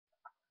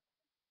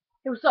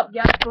Hey, what's up,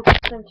 guys? Focus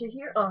Center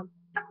here. Now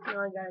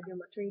I gotta do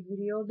my trade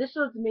video. This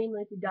was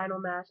mainly to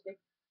Dinomastic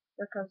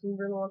because he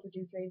really wants to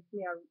do trades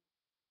with me.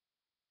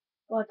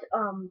 But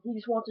he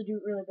just wants to do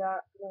it really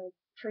bad, like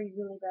trade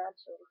really bad.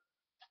 So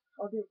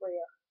I'll do it for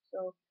you.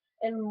 So,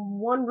 and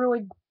one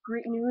really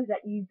great news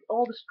that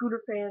all the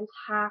scooter fans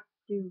have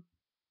to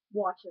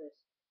watch this.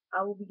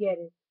 I will be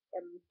getting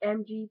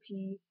an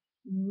MGP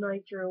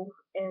Nitro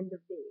End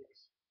of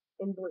Days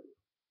in blue.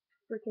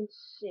 Freaking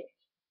sick.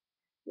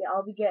 Yeah,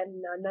 I'll be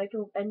getting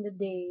Nitro End of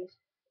Days.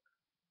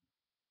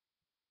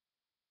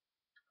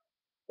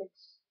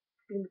 It's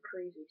been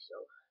crazy,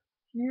 so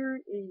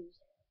here is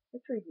the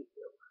trade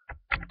video.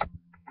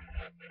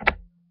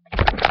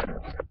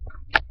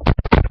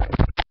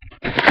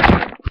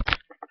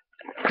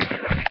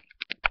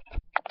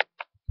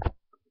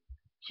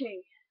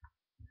 Okay,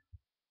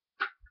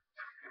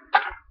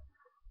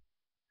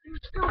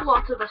 there's still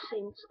lots of the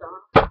same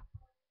stuff, but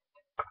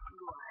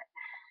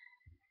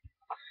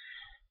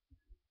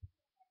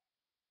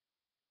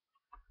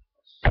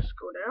let's just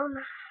go down.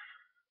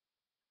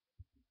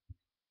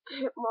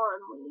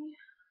 Hitmonlee,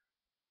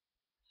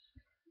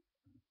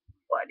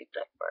 Fighting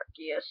type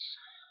Arceus,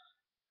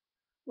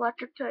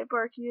 Electric type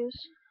Arceus,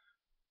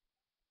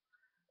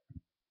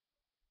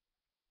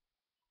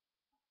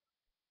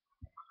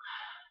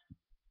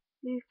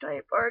 Leaf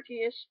type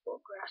Arceus, or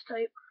Grass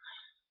type,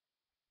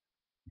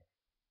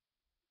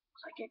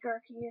 Psychic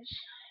Arceus,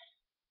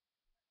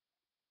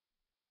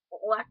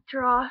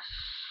 Electros,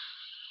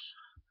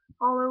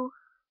 Hollow,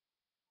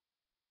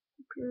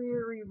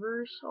 Superior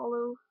Reverse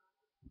Hollow,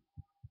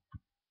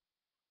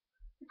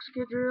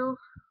 Excadrill,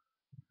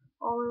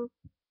 Hollow,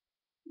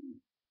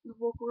 the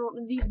Vocal Roll,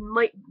 and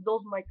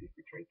those might be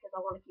for trade because I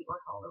want to keep my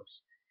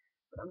hollows,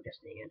 but I'm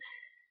just saying.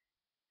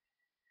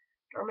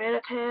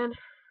 Darmanitan.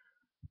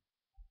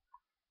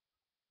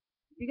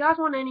 If you guys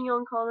want any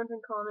uncommons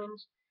and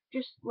commons,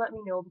 just let me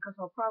know because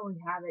I'll probably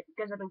have it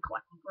because I've been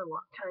collecting for a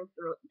long time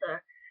through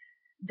the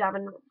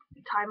Diamond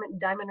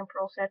and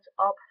Pearl sets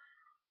up.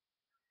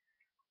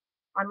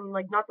 I mean,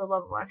 like, not the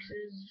level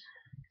X's,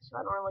 so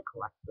I don't really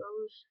collect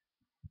those.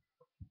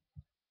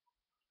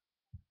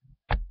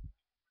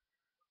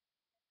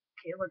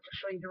 Okay, let's just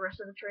show you the rest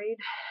of the trade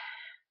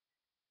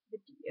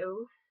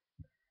video.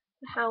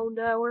 The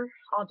Houndour.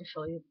 I'll just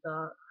show you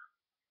the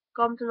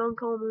commons and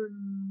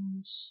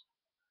uncommons.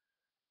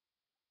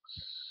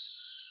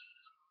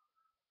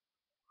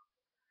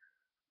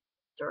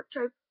 Dark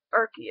type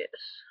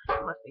Arceus,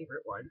 my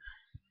favorite one.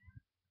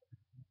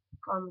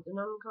 Commons and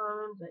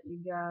uncommons that you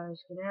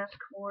guys can ask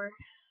for.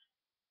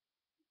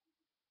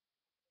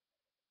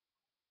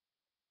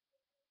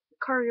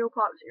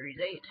 Pop Series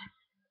 8.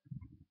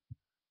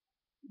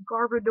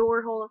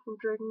 Garbodor Holo from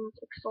Dragons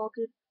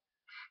Exalted.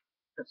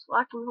 The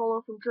Slacking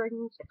Holo from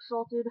Dragons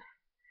Exalted.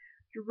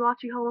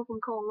 Jirachi Holo from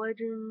Call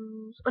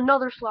Legends.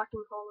 Another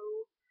Slacking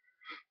Holo.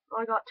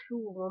 I got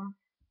two of them.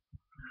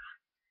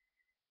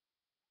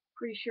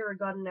 Pretty sure I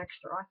got an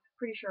extra. I'm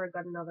pretty sure I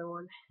got another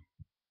one.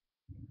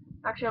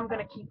 Actually, I'm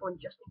gonna keep one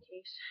just in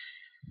case.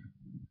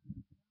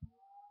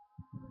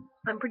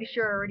 I'm pretty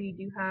sure I already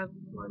do have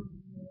one.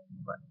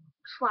 But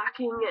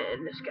Slacking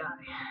and this guy,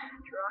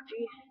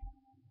 Jirachi.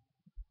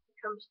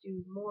 Comes to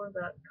more of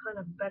that kind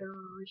of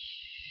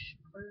better-ish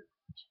part.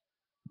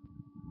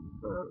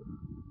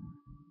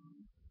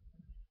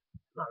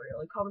 Not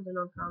really. Commons and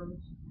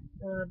uncommons.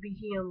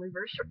 BTM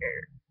reverse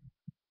rare.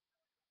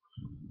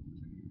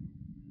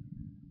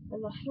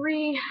 And the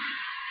three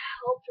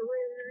ultra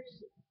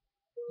rares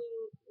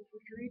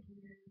retreat.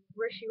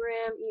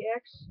 Reshiram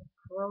EX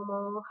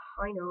promo.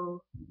 I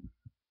know.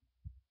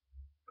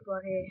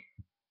 But hey,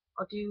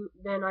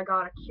 then I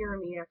got a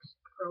Kirin EX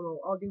promo.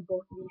 I'll do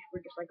both of these for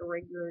just like a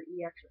regular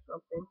EX or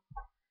something.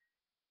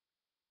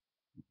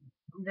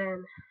 And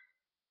then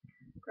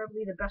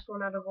probably the best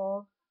one out of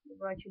all, the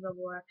Raichu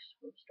level X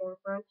from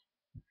Stormfront.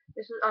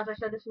 This is, as I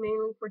said, this is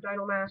mainly for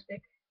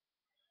Dinomastic,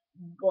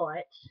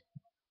 but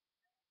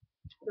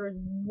there's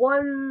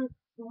one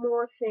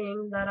more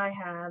thing that I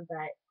have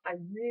that I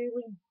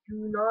really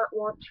do not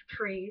want to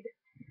trade,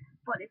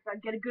 but if I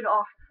get a good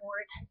offer for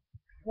it,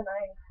 then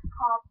I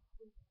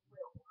probably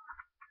will.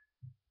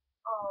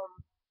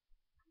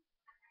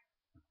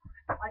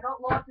 I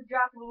got lots of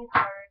Japanese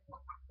cards,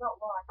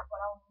 not lots, but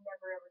I'll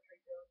never ever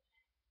trade those.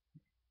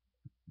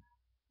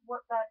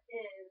 What that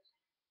is,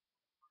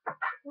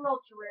 it's an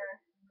ultra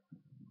rare.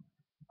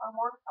 I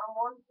want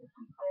to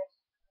keep this,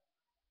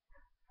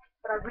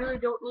 but I really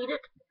don't need it.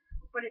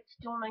 But it's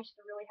still nice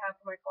to really have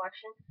for my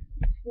collection.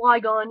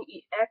 Flygon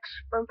EX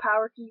from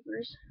Power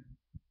Keepers.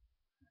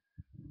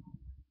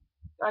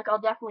 Like, I'll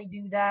definitely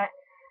do that,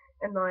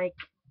 and like,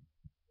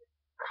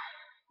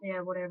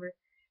 yeah, whatever.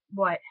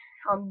 But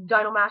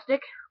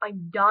Dinomastic,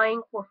 I'm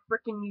dying for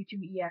frickin'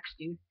 Mewtwo EX,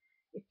 dude.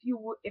 If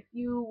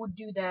you would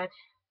do that,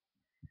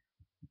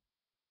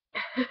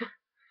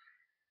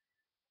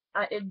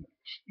 it'd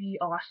be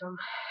awesome.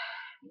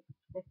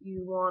 If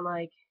you want,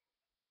 like,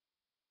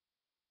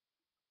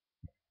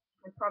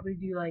 I'd probably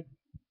do like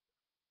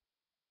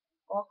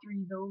all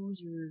three of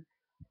those or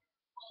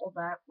all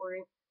that for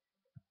it.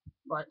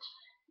 But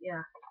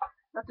yeah,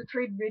 that's a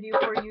trade video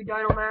for you,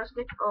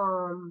 Dinomastic.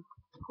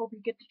 Hope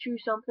you get to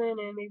choose something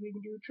and maybe we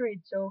can do a trade.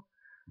 So,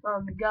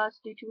 guys,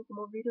 stay tuned for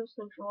more videos.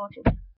 Thanks for watching.